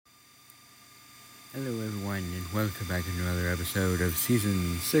Hello everyone, and welcome back to another episode of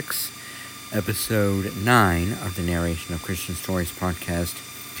Season 6, Episode 9 of the Narration of Christian Stories podcast.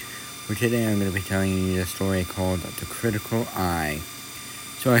 For today I'm going to be telling you a story called The Critical Eye.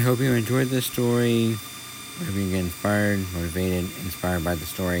 So I hope you enjoyed this story, hope you get inspired, motivated, inspired by the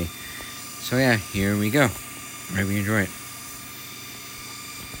story. So yeah, here we go. I hope you enjoy it.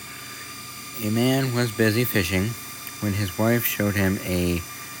 A man was busy fishing when his wife showed him a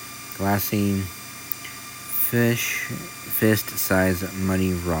glassy fist-sized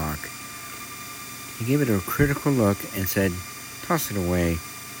muddy rock. He gave it a critical look and said, "Toss it away.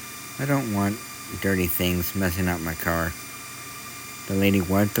 I don't want dirty things messing up my car." The lady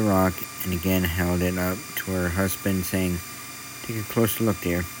wiped the rock and again held it up to her husband, saying, "Take a closer look,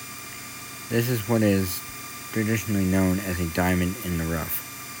 dear. This is what is traditionally known as a diamond in the rough."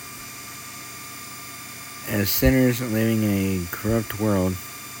 As sinners living in a corrupt world,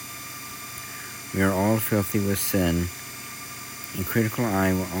 we are all filthy with sin. A critical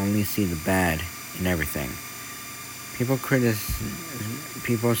eye will only see the bad in everything. People's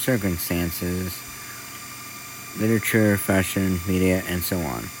circumstances, literature, fashion, media, and so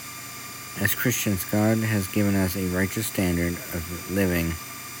on. As Christians, God has given us a righteous standard of living,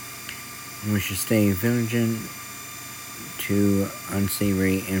 and we should stay vigilant to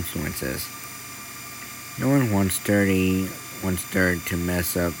unsavory influences. No one wants dirt to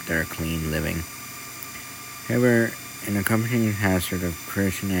mess up their clean living. However, an accompanying hazard of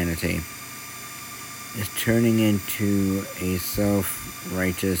Christianity is turning into a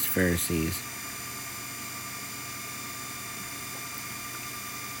self-righteous Pharisees.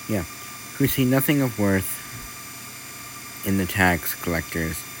 Who see nothing of worth in the tax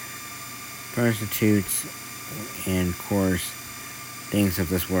collectors, prostitutes, and coarse things of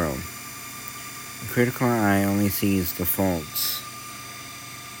this world. The critical eye only sees the faults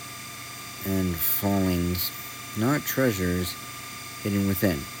and fallings, not treasures hidden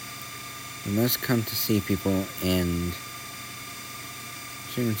within. We must come to see people and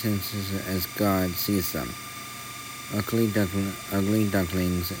circumstances as God sees them. Ugly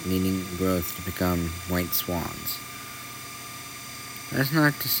ducklings needing growth to become white swans. That's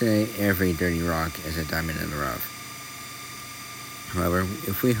not to say every dirty rock is a diamond in the rough. However,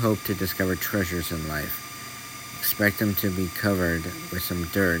 if we hope to discover treasures in life, expect them to be covered with some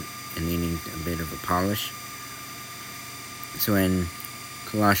dirt and needing a bit of a polish. So in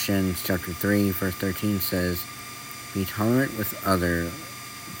Colossians chapter 3, verse 13 says, "Be tolerant with others."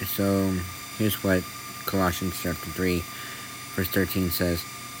 So here's what Colossians chapter 3, verse 13 says.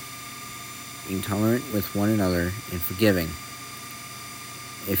 "Be tolerant with one another and forgiving.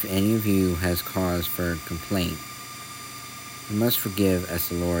 If any of you has cause for complaint, you must forgive as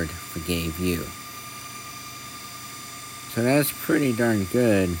the Lord forgave you." So that's pretty darn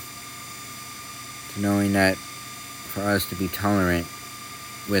good, to knowing that for us to be tolerant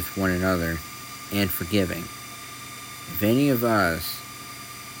with one another and forgiving. If any of us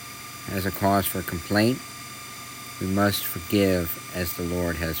has a cause for complaint, we must forgive as the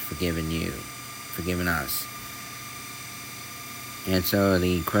Lord has forgiven us. And so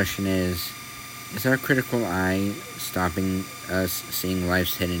the question is our critical eye stopping us seeing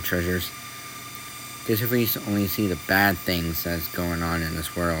life's hidden treasures? Because if we only see the bad things that's going on in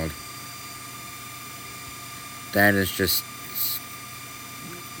this world, that is just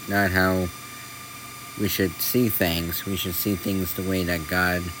not how we should see things. We should see things the way that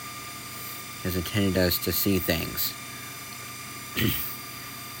God has intended us to see things.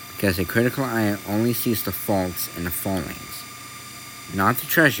 Because a critical eye only sees the faults and the fallings, not the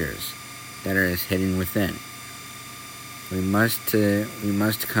treasures that are hidden within. We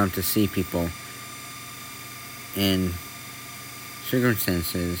must come to see people in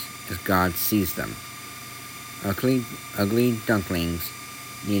circumstances as God sees them. Ugly ducklings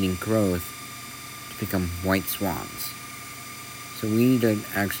needing growth to become white swans. So we need to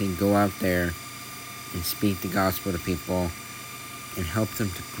actually go out there and speak the gospel to people and help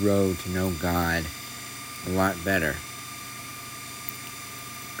them to grow to know God a lot better.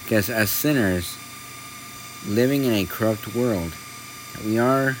 Because as sinners living in a corrupt world, we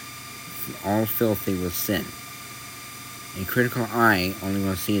are all filthy with sin. A critical eye only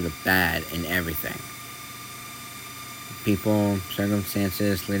will see the bad in everything. People,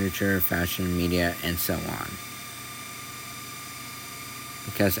 circumstances, literature, fashion, media, and so on.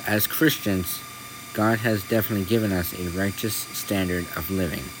 Because as Christians, God has definitely given us a righteous standard of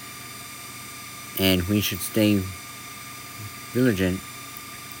living. And we should stay vigilant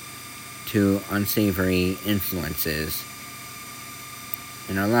to unsavory influences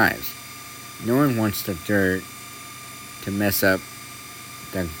in our lives. No one wants the dirt to mess up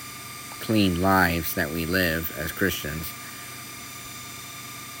the clean lives that we live as Christians.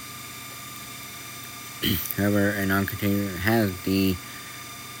 However, a non-container has the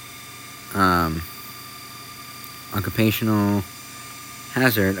occupational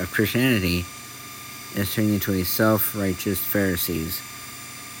hazard of Christianity is turning into a self-righteous Pharisees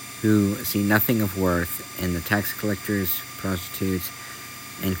who see nothing of worth in the tax collectors, prostitutes,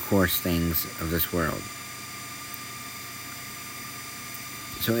 and coarse things of this world.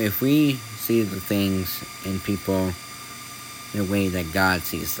 So if we see the things in people in a way that God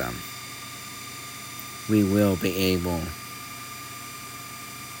sees them, we will be able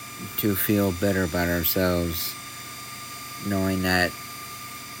to feel better about ourselves, knowing that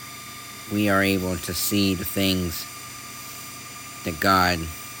we are able to see the things that God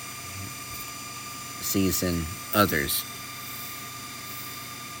sees in others.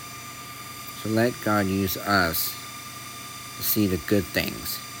 So let God use us to see the good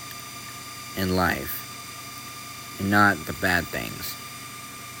things in life and not the bad things.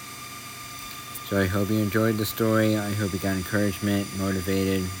 So I hope you enjoyed the story. I hope you got encouragement,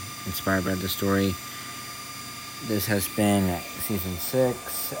 motivated, inspired by the story. This has been Season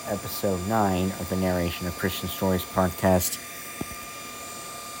 6, Episode 9 of the Narration of Christian Stories podcast.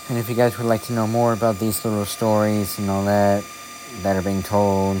 And if you guys would like to know more about these little stories and all that are being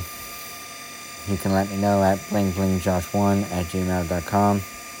told, you can let me know at blingblingjosh1@gmail.com.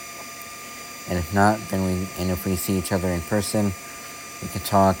 And if not, if we see each other in person, we can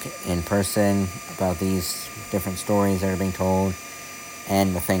talk in person about these different stories that are being told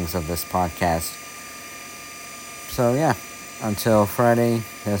and the things of this podcast. So yeah, until Friday,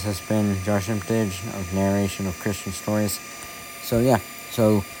 this has been Josh Imptage of Narration of Christian Stories. So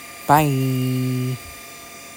bye!